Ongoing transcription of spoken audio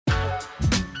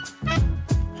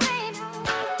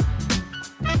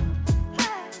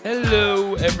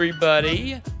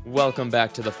everybody. Welcome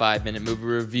back to the 5-Minute Movie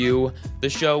Review, the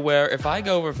show where if I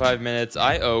go over 5 minutes,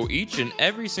 I owe each and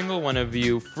every single one of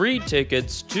you free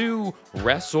tickets to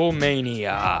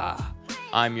WrestleMania.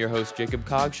 I'm your host, Jacob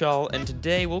Cogshaw, and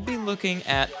today we'll be looking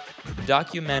at the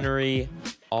documentary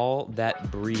All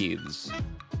That Breathes.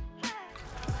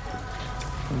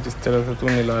 जिस तरह से तू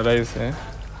निला रहा है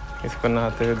इसको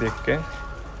नहाते हुए देख के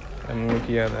मम्मी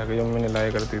की याद आ गई। मम्मी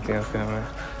निलाया करती थी ऐसे हमें।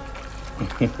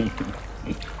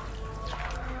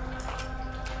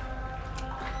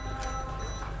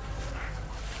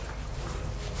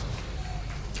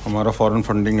 हमारा फॉरेन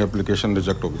फंडिंग एप्लीकेशन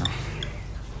रिजेक्ट हो गया।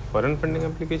 Foreign funding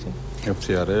application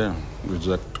FCRA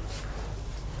reject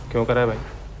क्यों करा है भाई?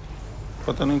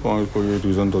 पता नहीं कोई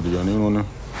रीज़न तो दिया नहीं उन्होंने।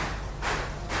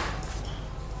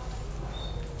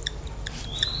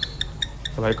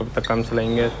 तो भाई कब तक काम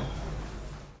चलाएंगे?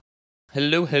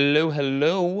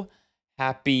 Hello.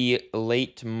 Happy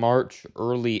late March,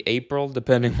 early April,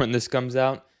 depending when this comes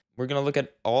out. We're going to look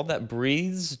at All That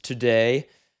Breathes today.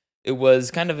 It was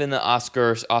kind of in the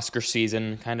Oscar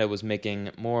season, kind of was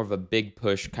making more of a big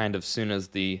push kind of soon as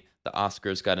the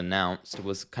Oscars got announced. It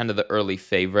was kind of the early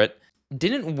favorite.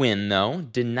 Didn't win, though.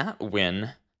 Did not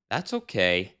win. That's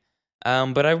okay.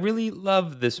 But I really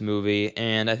love this movie,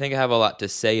 and I think I have a lot to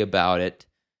say about it.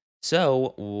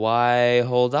 So, why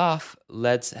hold off?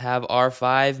 Let's have our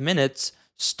 5 minutes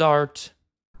start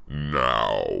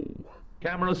now.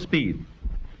 Camera speed.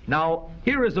 Now,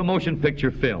 here is a motion picture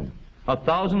film.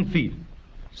 1,000 feet.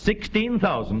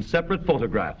 16,000 separate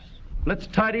photographs. Let's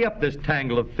tidy up this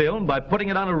tangle of film by putting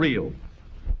it on a reel.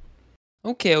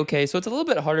 Okay. So it's a little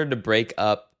bit harder to break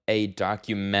up a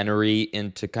documentary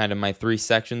into kind of my 3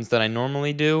 sections that I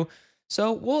normally do.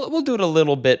 So we'll do it a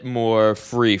little bit more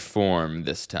free form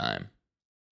this time.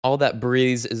 All That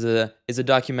Breathes is a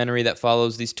documentary that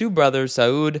follows these 2 brothers,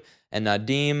 Saud and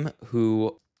Nadim,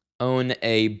 who own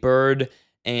a bird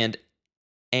and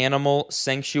animal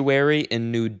sanctuary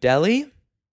in New Delhi.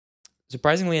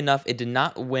 Surprisingly enough, it did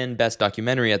not win Best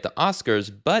Documentary at the Oscars,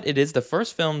 but it is the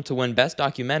first film to win Best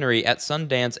Documentary at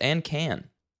Sundance and Cannes.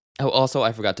 Oh, also,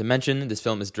 I forgot to mention, this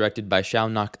film is directed by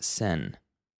Shaunak Sen.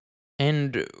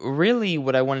 And really,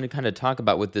 what I wanted to kind of talk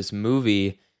about with this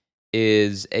movie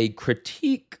is a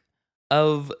critique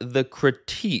of the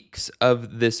critiques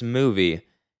of this movie.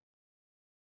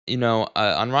 You know,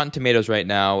 on Rotten Tomatoes right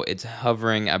now, it's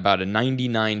hovering about a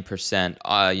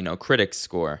 99%, critics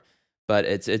score, but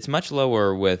it's much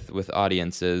lower with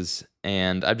audiences.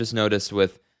 And I've just noticed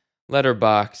with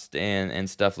Letterboxd and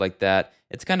stuff like that,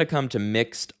 it's kind of come to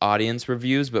mixed audience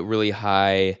reviews, but really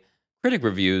high critic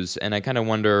reviews, and I kind of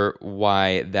wonder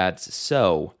why that's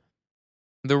so.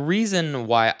 The reason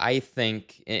why I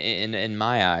think, in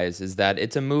my eyes, is that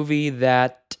it's a movie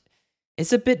that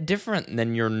is a bit different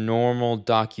than your normal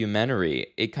documentary.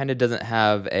 It kind of doesn't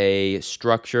have a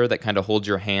structure that kind of holds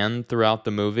your hand throughout the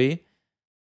movie.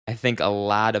 I think a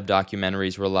lot of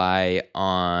documentaries rely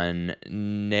on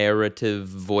narrative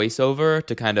voiceover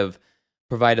to kind of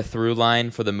provide a through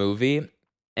line for the movie.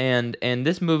 And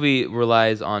this movie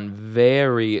relies on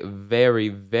very, very,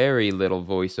 very little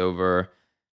voiceover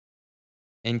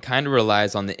and kind of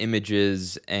relies on the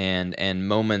images and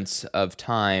moments of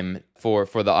time for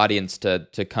the audience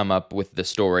to come up with the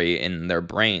story in their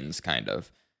brains, kind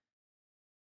of.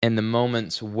 And the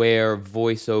moments where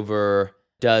voiceover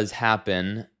does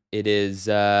happen, it is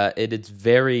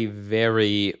very,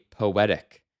 very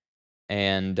poetic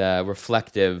and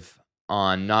reflective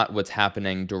on not what's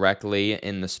happening directly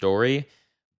in the story,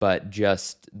 but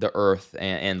just the earth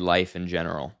and life in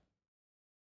general.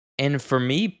 And for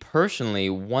me personally,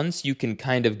 once you can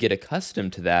kind of get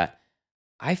accustomed to that,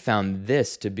 I found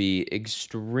this to be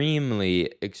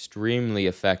extremely, extremely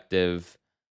effective,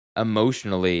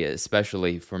 emotionally,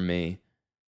 especially for me.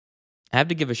 I have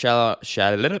to give a shout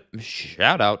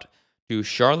out to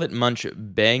Charlotte Munch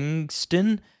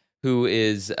Bengston, who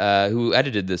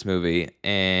edited this movie,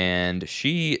 and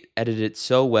she edited it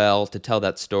so well to tell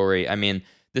that story. I mean,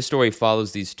 this story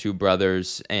follows these 2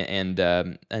 brothers and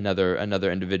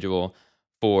another individual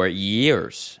for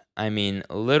years. I mean,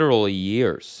 literal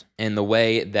years. And the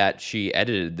way that she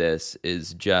edited this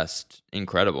is just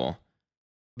incredible.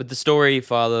 But the story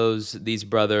follows these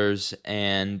brothers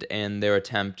and their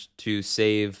attempt to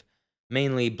save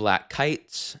mainly black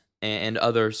kites and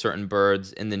other certain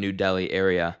birds in the New Delhi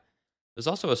area. There's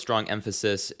also a strong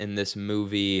emphasis in this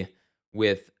movie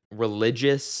with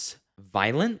religious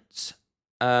violence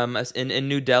in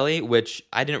New Delhi, which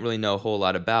I didn't really know a whole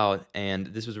lot about, and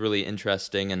this was really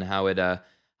interesting, and how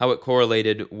it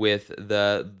correlated with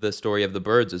the story of the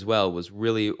birds as well was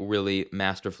really, really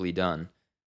masterfully done.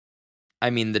 I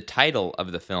mean, the title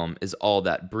of the film is All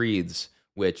That Breathes,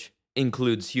 which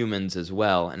includes humans as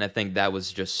well. And I think that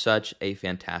was just such a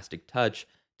fantastic touch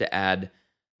to add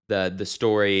the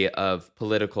story of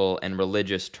political and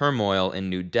religious turmoil in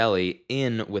New Delhi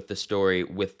in with the story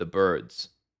with the birds.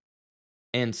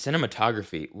 And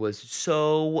cinematography was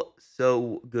so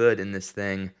good in this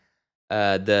thing.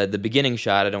 The beginning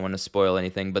shot, I don't want to spoil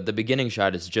anything, but the beginning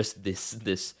shot is just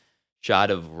this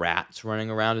shot of rats running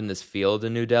around in this field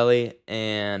in New Delhi,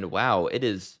 and wow, it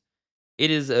is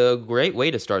a great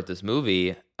way to start this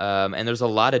movie. And there's a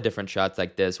lot of different shots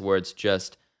like this where it's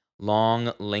just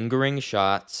long, lingering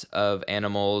shots of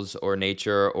animals or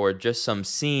nature or just some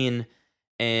scene,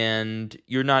 and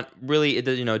you're not really, it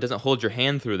doesn't hold your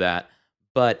hand through that,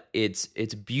 but it's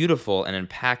beautiful and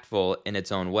impactful in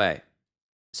its own way.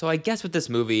 So I guess with this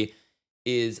movie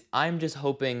is I'm just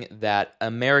hoping that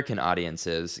American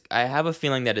audiences, I have a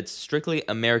feeling that it's strictly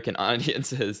American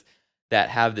audiences that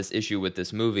have this issue with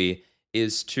this movie,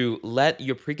 is to let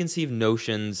your preconceived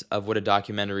notions of what a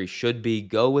documentary should be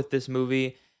go with this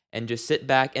movie and just sit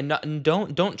back and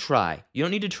don't try. You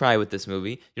don't need to try with this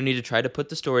movie. You don't need to try to put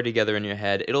the story together in your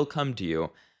head. It'll come to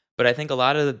you. But I think a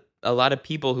lot of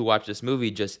people who watch this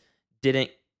movie just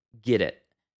didn't get it.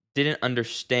 Didn't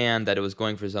understand that it was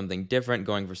going for something different,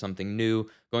 going for something new,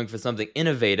 going for something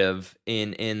innovative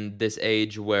in this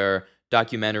age where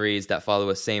documentaries that follow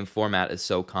a same format is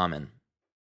so common.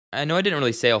 I know I didn't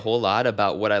really say a whole lot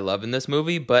about what I love in this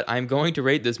movie, but I'm going to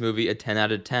rate this movie a 10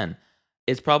 out of 10.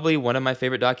 It's probably one of my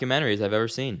favorite documentaries I've ever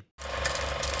seen.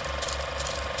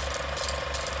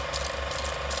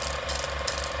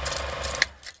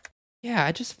 Yeah,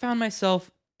 I just found myself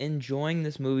enjoying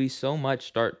this movie so much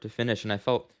start to finish, and I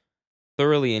felt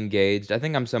thoroughly engaged. I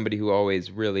think I'm somebody who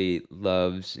always really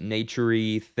loves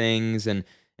nature-y things and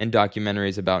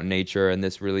documentaries about nature, and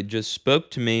this really just spoke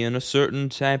to me in a certain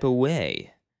type of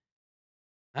way.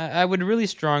 I would really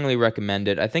strongly recommend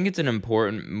it. I think it's an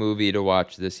important movie to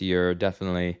watch this year,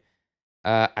 definitely.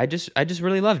 I just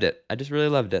really loved it. I just really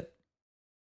loved it.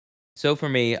 So for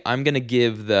me, I'm going to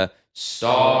give the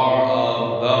star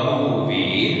of the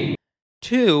movie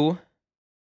to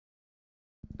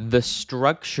the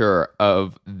structure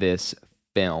of this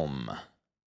film.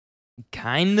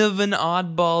 Kind of an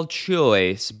oddball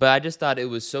choice, but I just thought it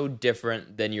was so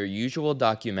different than your usual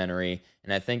documentary,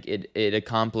 and I think it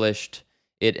accomplished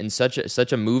it in such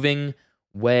a moving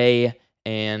way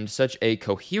and such a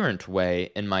coherent way,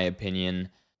 in my opinion.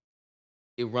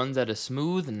 It runs at a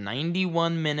smooth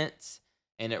 91 minutes,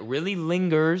 and it really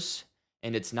lingers,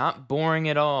 and it's not boring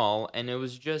at all, and it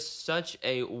was just such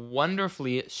a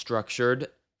wonderfully structured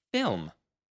film.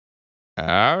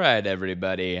 All right,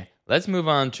 everybody. Let's move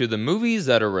on to the movies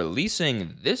that are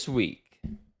releasing this week.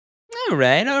 All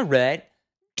right.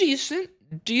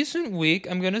 Decent week.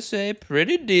 I'm going to say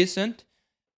pretty decent.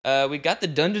 We got the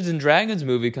Dungeons & Dragons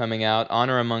movie coming out,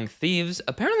 Honor Among Thieves.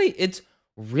 Apparently, it's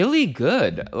really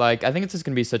good. I think it's just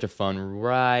going to be such a fun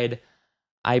ride.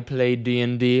 I play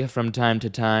D&D from time to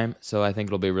time, so I think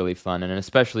it'll be really fun. And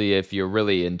especially if you're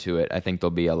really into it, I think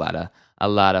there'll be a lot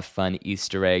of fun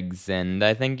Easter eggs, and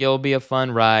I think it'll be a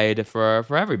fun ride for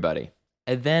everybody.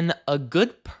 And then A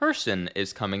Good Person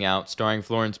is coming out, starring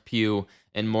Florence Pugh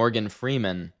and Morgan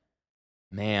Freeman.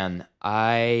 Man,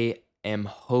 I am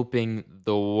hoping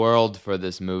the world for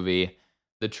this movie.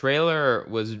 The trailer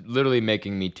was literally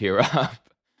making me tear up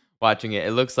watching it.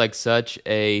 It looks like such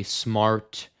a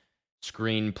smart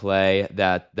screenplay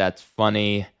that's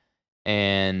funny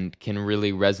and can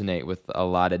really resonate with a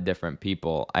lot of different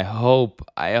people. I hope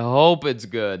it's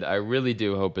good. I really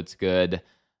do hope it's good.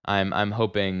 I'm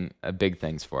hoping big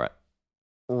things for it.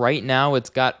 Right now,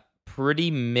 it's got pretty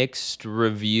mixed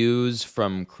reviews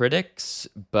from critics,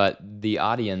 but the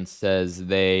audience says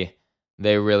they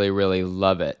really, really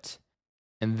love it.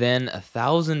 And then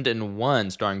 1001,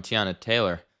 starring Tiana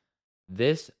Taylor.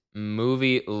 This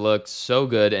movie looks so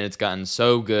good, and it's gotten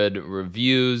so good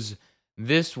reviews.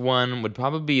 This one would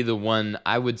probably be the one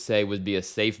I would say would be a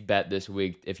safe bet this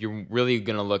week if you're really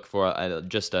gonna look for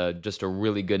just a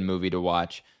really good movie to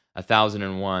watch.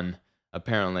 1001.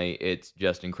 Apparently, it's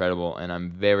just incredible, and I'm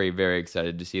very, very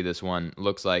excited to see this one.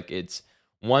 Looks like it's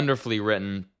wonderfully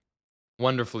written,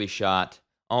 wonderfully shot,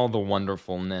 all the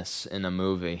wonderfulness in a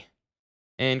movie.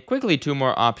 And quickly, 2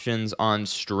 more options on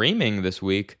streaming this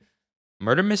week.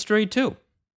 Murder Mystery 2.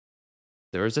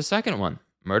 There is a second one.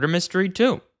 Murder Mystery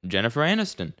 2. Jennifer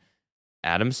Aniston.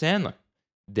 Adam Sandler.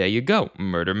 There you go.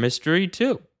 Murder Mystery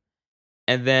 2.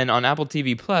 And then on Apple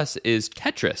TV Plus is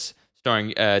Tetris,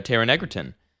 starring Taron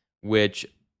Egerton, which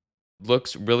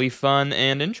looks really fun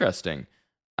and interesting.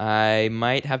 I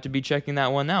might have to be checking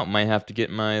that one out. Might have to get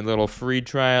my little free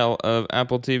trial of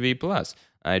Apple TV Plus.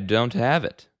 I don't have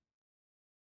it.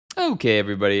 Okay,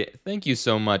 everybody. Thank you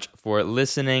so much for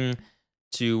listening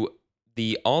to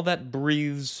the All That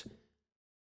Breathes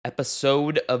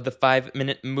episode of the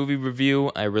 5-minute movie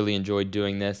review. I really enjoyed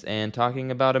doing this and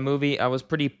talking about a movie I was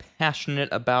pretty passionate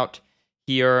about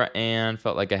here and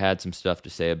felt like I had some stuff to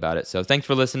say about it. So thanks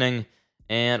for listening,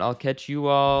 and I'll catch you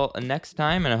all next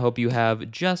time, and I hope you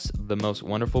have just the most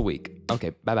wonderful week.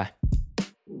 Okay, bye-bye.